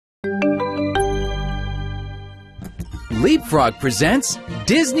Leapfrog presents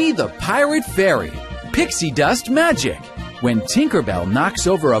Disney the Pirate Fairy, Pixie Dust Magic. When Tinkerbell knocks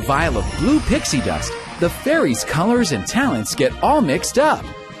over a vial of blue pixie dust, the fairy's colors and talents get all mixed up.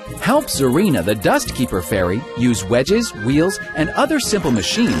 Help Zarina the Dust Keeper Fairy use wedges, wheels, and other simple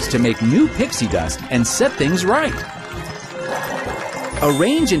machines to make new pixie dust and set things right.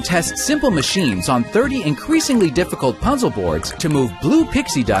 Arrange and test simple machines on 30 increasingly difficult puzzle boards to move blue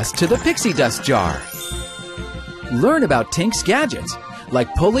pixie dust to the pixie dust jar. Learn about Tink's gadgets,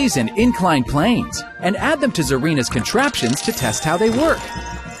 like pulleys and inclined planes, and add them to Zarina's contraptions to test how they work.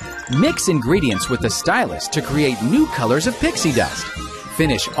 Mix ingredients with the stylus to create new colors of pixie dust.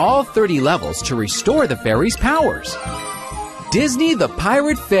 Finish all 30 levels to restore the fairy's powers. Disney the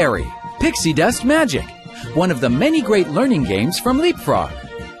Pirate Fairy, Pixie Dust Magic, one of the many great learning games from Leapfrog.